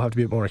 certain people have to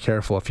be more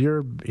careful. If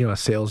you're a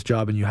sales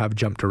job and you have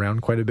jumped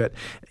around quite a bit,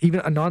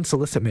 even a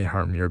non-solicit may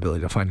harm your ability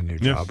to find a new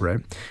job.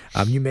 Right?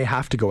 You may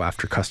have to go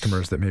after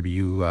customers that maybe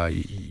you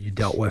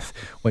dealt with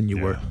when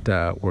you worked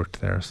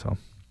there. So.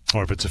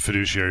 Or if it's a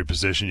fiduciary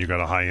position, you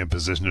got a high-end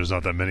position, there's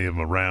not that many of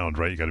them around,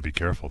 right? You got to be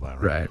careful of that,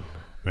 right?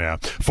 Yeah.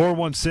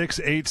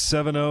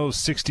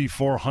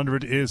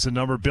 416-870-6400 is the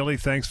number. Billy,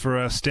 thanks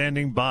for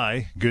standing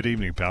by. Good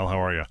evening, pal.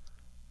 How are you?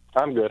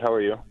 I'm good. How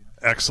are you?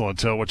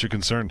 Excellent. What's your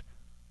concern?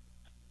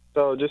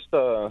 So just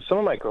some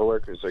of my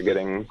coworkers are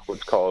getting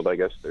what's called, I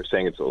guess they're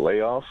saying it's a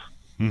layoff.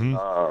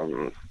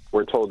 Mm-hmm.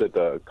 We're told that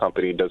the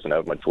company doesn't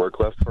have much work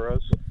left for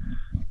us.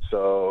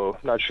 So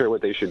not sure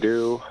what they should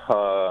do.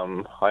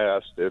 I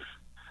asked if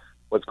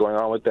what's going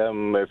on with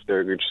them, if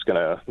they're just going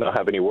to not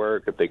have any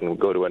work, if they can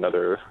go to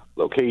another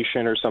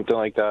location or something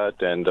like that.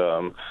 And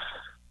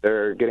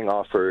they're getting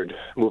offered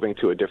moving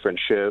to a different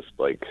shift.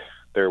 Like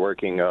they're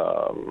working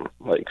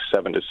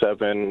 7 to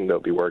 7. They'll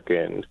be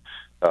working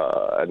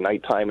at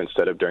nighttime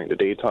instead of during the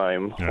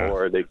daytime.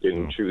 Or they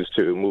can choose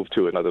to move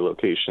to another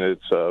location.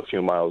 It's a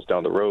few miles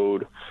down the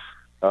road.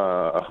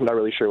 I'm not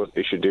really sure what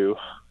they should do.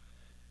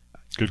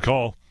 Good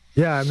call.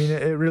 Yeah,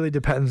 it really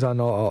depends on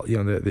all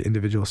the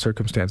individual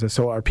circumstances.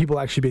 So are people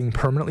actually being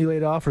permanently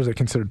laid off, or is it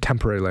considered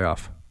temporary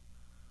layoff?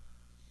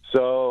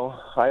 So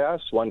I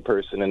asked one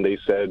person, and they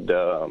said,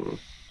 so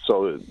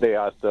they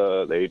asked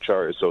the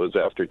HR, so it's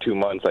after 2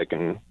 months I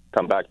can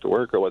come back to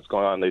work or what's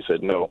going on? They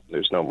said, no,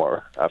 there's no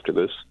more after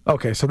this.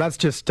 Okay, so that's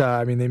just,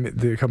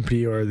 the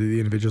company or the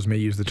individuals may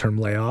use the term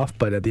layoff,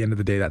 but at the end of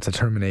the day, that's a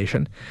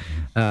termination.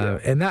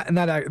 And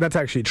that's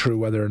actually true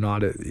whether or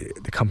not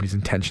the company's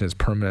intention is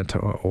permanent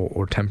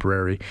or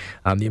temporary.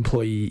 The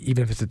employee,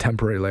 even if it's a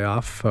temporary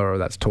layoff or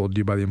that's told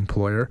you by the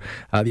employer,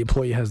 the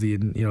employee has the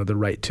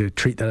right to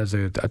treat that as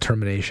a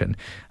termination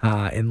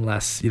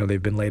unless,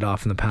 they've been laid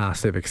off in the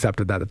past, they've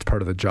accepted that it's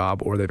part of the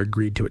job, or they've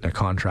agreed to it in a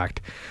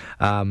contract.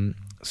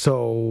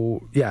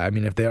 So,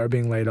 if they are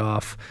being laid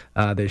off,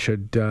 they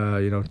should,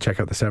 check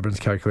out the severance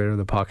calculator,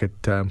 the pocket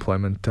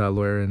employment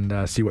lawyer,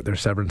 and see what their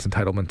severance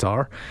entitlements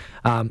are.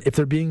 If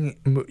they're being,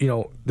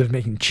 they're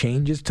making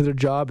changes to their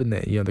job, and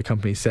the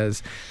company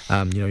says,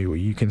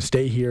 you can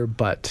stay here,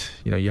 but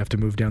you have to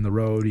move down the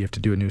road. You have to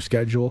do a new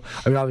schedule.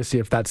 I mean, obviously,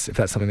 if that's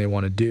something they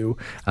want to do,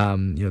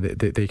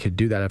 they could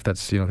do that if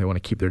that's they want to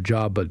keep their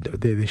job,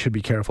 but they should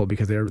be careful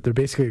because they're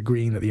basically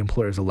agreeing that the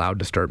employer is allowed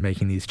to start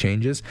making these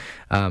changes.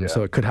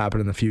 So it could happen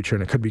in the future,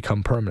 and it could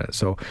become permanent.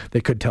 So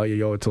they could tell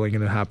you, it's only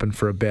going to happen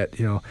for a bit,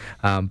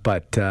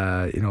 but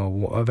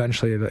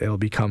eventually it'll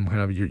become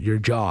kind of your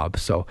job.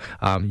 So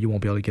you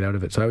won't be able to get out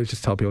of it. So I always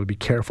just tell people to be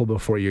careful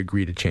before you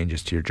agree to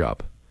changes to your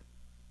job.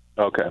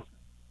 Okay.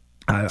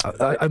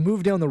 I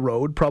move down the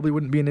road probably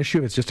wouldn't be an issue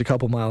if it's just a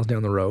couple miles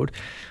down the road.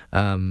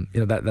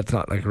 That's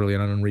not like really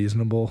an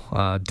unreasonable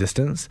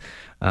distance.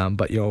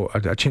 But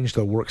a change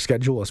to the work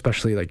schedule,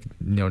 especially like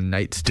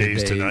nights to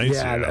days. To nights,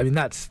 yeah. I mean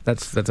that's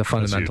a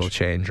fundamental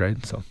change,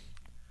 right? So.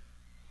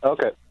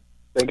 Okay.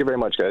 Thank you very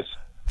much, guys.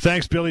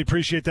 Thanks, Billy.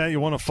 Appreciate that. You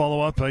want to follow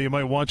up? You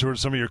might want to, or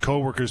some of your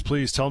coworkers,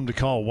 please tell them to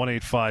call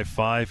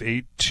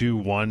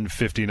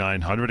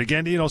 1-855-821-5900.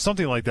 Again,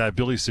 something like that,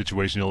 Billy's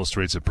situation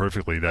illustrates it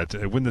perfectly,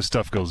 that when this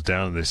stuff goes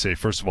down and they say,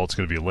 first of all, it's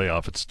going to be a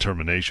layoff, it's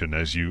termination,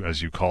 as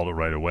you called it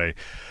right away.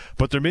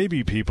 But there may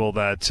be people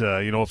that,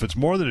 if it's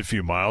more than a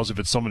few miles, if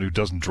it's someone who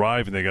doesn't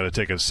drive and they got to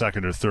take a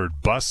second or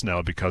third bus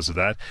now because of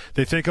that,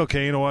 they think,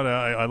 okay, you know what,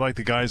 I like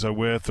the guys I'm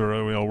with,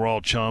 or, we're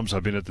all chums.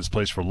 I've been at this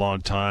place for a long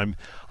time.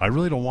 I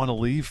really don't want to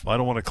leave. I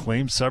don't want to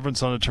claim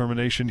severance on a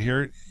termination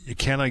here.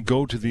 Can I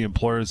go to the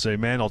employer and say,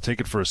 man, I'll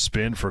take it for a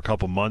spin for a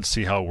couple months,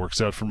 see how it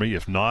works out for me.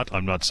 If not,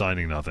 I'm not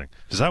signing nothing.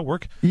 Does that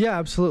work? Yeah,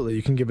 absolutely.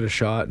 You can give it a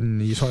shot,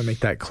 and you just want to make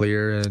that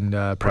clear, and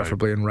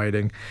preferably in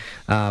writing.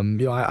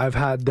 I've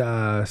had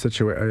a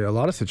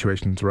lot of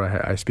situations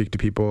where I speak to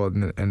people,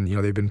 and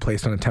they've been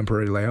placed on a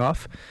temporary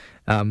layoff.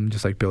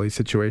 Just like Billy's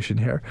situation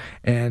here.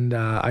 And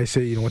I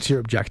say, what's your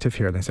objective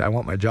here? And they say, I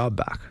want my job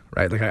back,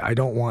 right? Like, I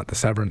don't want the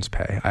severance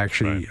pay.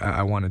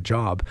 I want a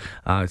job.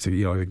 It's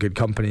a good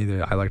company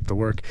that I like the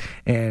work.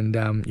 And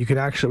we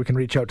can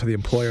reach out to the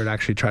employer and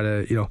actually try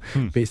to,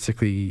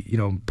 basically,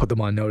 put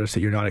them on notice that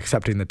you're not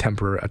accepting a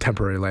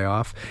temporary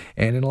layoff.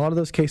 And in a lot of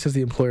those cases,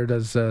 the employer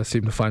does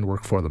seem to find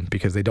work for them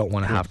because they don't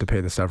want to have to pay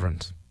the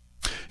severance.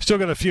 Still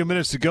got a few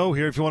minutes to go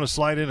here. If you want to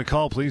slide in a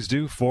call, please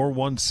do.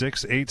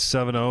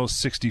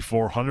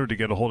 416-870-6400 to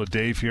get a hold of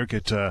Dave here.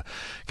 Get on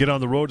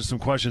the road to some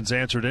questions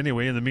answered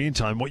anyway. In the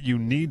meantime, what you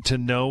need to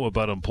know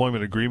about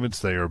employment agreements,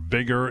 they are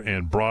bigger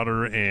and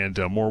broader and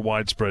more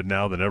widespread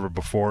now than ever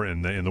before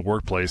in the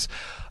workplace.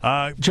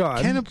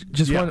 John,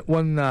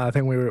 one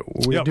thing. We were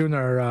doing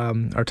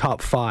our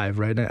top five,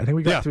 right? I think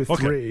we got through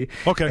three.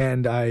 Okay.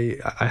 And I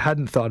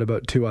hadn't thought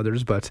about two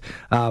others, but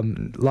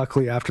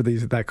luckily after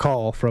that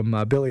call from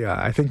Billy,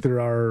 I think there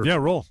are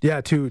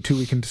two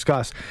we can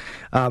discuss.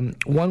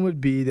 One would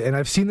be, and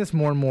I've seen this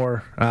more and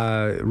more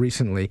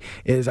recently,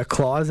 is a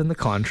clause in the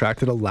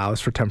contract that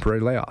allows for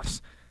temporary layoffs.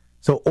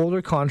 So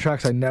older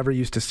contracts, I never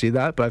used to see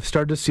that, but I've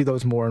started to see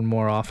those more and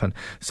more often.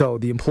 So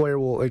the employer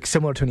will, like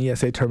similar to an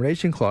ESA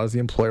termination clause, the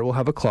employer will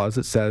have a clause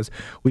that says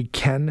we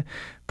can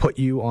put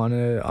you on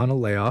a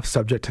layoff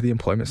subject to the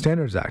Employment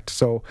Standards Act.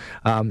 So,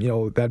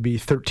 that'd be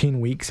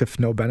 13 weeks if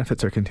no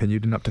benefits are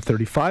continued, and up to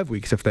 35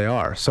 weeks if they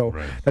are. So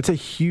that's a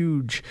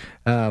huge,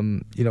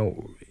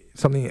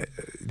 something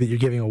that you're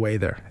giving away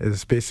there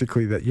is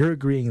basically that you're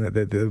agreeing that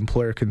the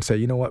employer can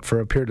say,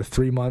 for a period of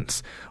 3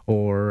 months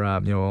or,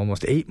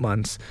 almost 8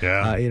 months,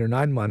 8 or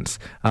 9 months,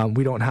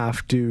 we don't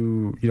have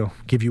to,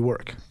 give you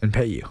work and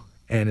pay you.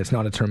 And it's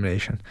not a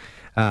termination.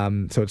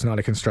 So it's not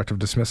a constructive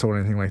dismissal or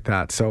anything like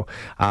that. So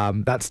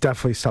that's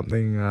definitely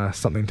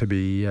something to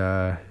be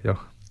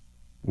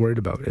worried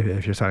about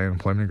if you're signing an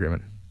employment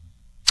agreement.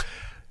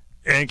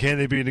 And can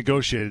they be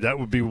negotiated? That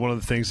would be one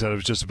of the things that I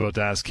was just about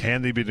to ask.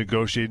 Can they be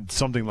negotiated?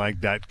 Something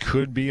like that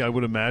could be, I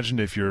would imagine,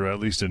 if you're at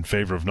least in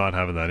favor of not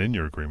having that in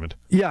your agreement.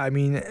 Yeah, I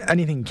mean,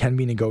 anything can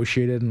be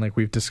negotiated, and like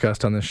we've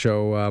discussed on the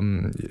show,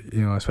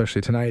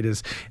 especially tonight,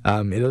 is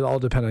it'll all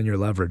depend on your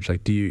leverage.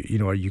 Like, do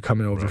you, are you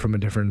coming over from a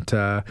different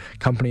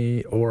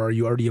company, or are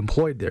you already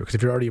employed there? Because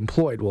if you're already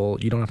employed, well,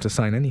 you don't have to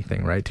sign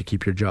anything, right, to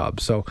keep your job.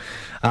 So,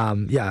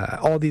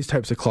 all these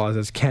types of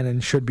clauses can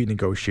and should be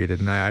negotiated,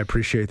 and I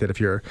appreciate that if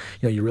you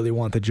really really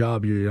want the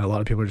job, a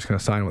lot of people are just going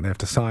to sign what they have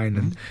to sign,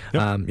 and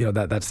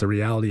that's the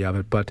reality of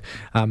it. But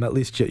at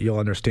least you'll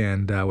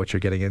understand what you're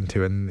getting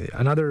into. And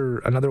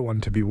another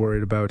one to be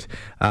worried about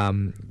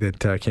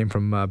that came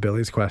from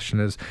Billy's question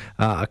is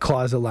a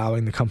clause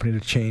allowing the company to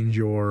change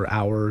your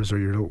hours or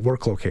your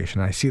work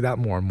location. I see that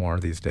more and more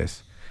these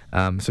days.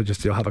 So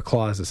just you'll have a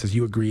clause that says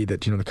you agree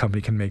that the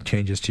company can make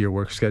changes to your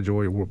work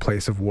schedule, your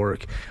place of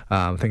work,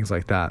 things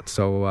like that.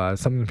 So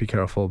something to be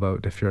careful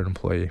about if you're an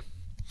employee.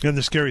 And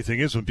the scary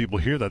thing is when people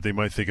hear that, they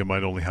might think it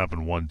might only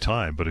happen one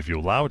time. But if you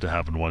allow it to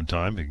happen one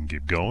time, it can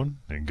keep going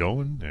and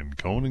going and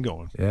going and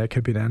going. Yeah, it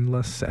could be an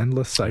endless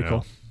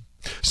cycle.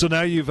 Yeah. So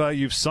now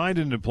you've signed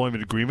an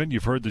employment agreement.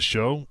 You've heard the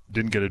show.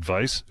 Didn't get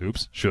advice.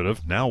 Oops, should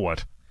have. Now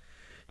what?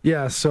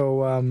 Yeah,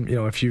 so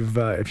if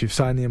you've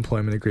signed the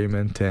employment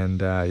agreement and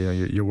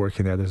you're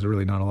working there, there's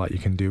really not a lot you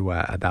can do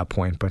at that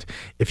point. But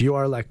if you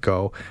are let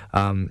go,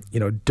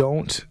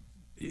 don't.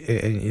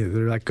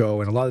 They're let go,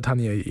 and a lot of the time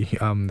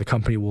the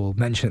company will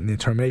mention it in the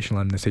termination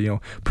line. They say,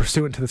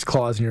 pursuant to this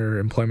clause in your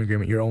employment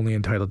agreement, you're only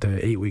entitled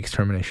to 8 weeks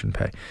termination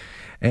pay.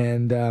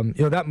 And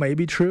that may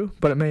be true,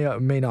 but it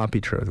may not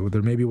be true.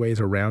 There may be ways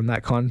around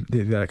that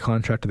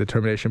contract or the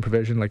termination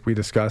provision, like we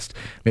discussed.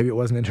 Maybe it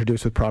wasn't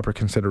introduced with proper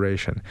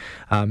consideration.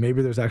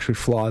 Maybe there's actually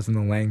flaws in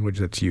the language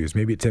that's used.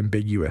 Maybe it's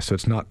ambiguous, so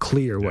it's not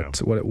clear what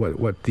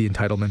the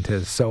entitlement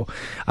is. So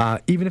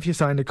even if you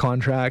signed a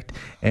contract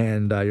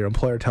and your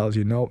employer tells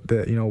you no,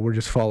 that we're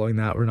just following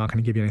that, we're not going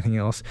to give you anything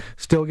else,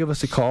 still give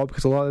us a call,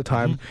 because a lot of the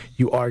time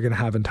you are going to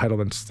have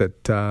entitlements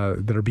that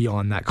are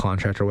beyond that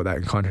contract or what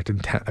that contract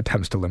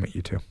attempts to limit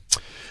you to.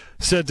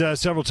 Said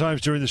several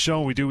times during the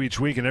show, we do each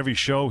week, and every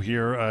show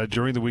here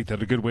during the week,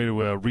 that a good way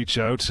to reach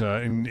out,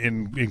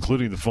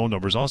 including the phone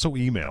numbers. Also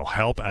email,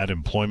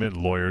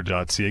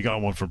 help@employmentlawyer.ca.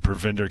 Got one from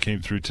Pravinder,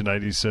 came through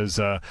tonight. He says,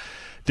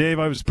 Dave,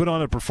 I was put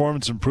on a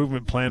performance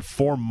improvement plan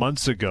 4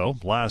 months ago.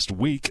 Last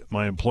week,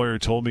 my employer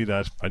told me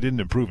that I didn't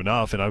improve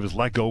enough, and I was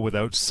let go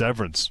without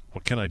severance.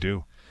 What can I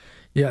do?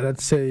 Yeah,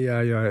 that's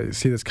I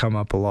see this come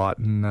up a lot,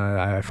 and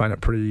I find it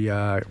pretty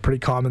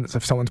common that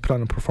if someone's put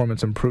on a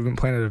performance improvement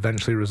plan, it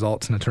eventually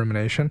results in a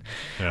termination.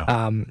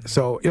 Yeah.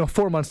 So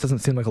 4 months doesn't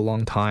seem like a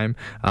long time.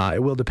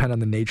 It will depend on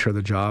the nature of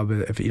the job.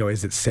 If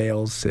is it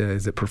sales,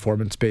 is it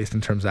performance based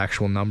in terms of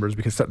actual numbers?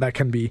 Because that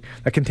can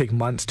take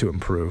months to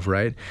improve,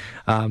 right?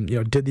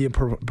 Did the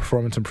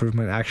performance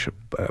improvement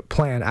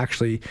plan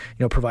actually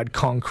provide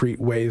concrete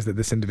ways that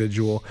this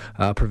individual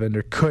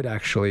Pravinder could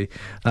actually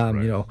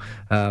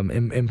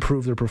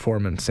improve their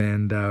performance,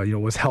 and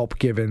was help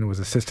given, was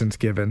assistance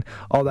given,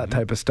 all that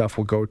type of stuff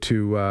will go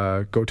to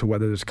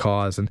whether there's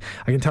cause. And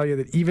I can tell you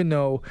that even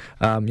though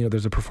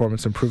there's a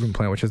performance improvement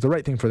plan, which is the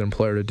right thing for the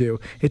employer to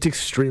do, it's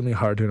extremely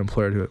hard for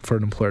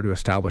an employer to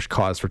establish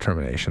cause for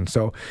termination.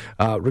 So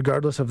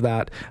regardless of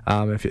that,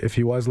 if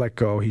he was let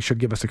go, he should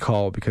give us a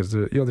call, because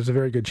there's a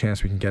very good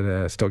chance we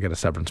can still get a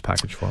severance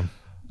package for him.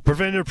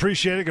 Pravinder,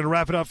 appreciate it. Going to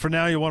wrap it up for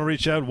now. You want to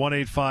reach out,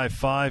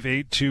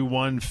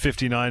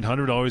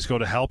 1-855-821-5900. Always go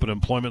to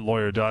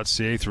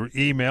help@employmentlawyer.ca through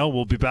email.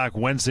 We'll be back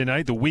Wednesday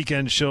night. The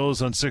weekend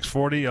shows on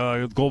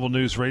 640 Global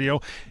News Radio,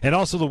 and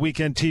also the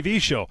weekend TV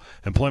show,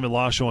 Employment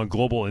Law Show on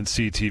Global and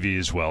CTV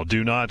as well.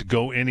 Do not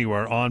go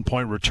anywhere. On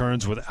Point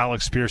returns with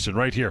Alex Pearson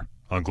right here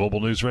on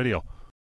Global News Radio.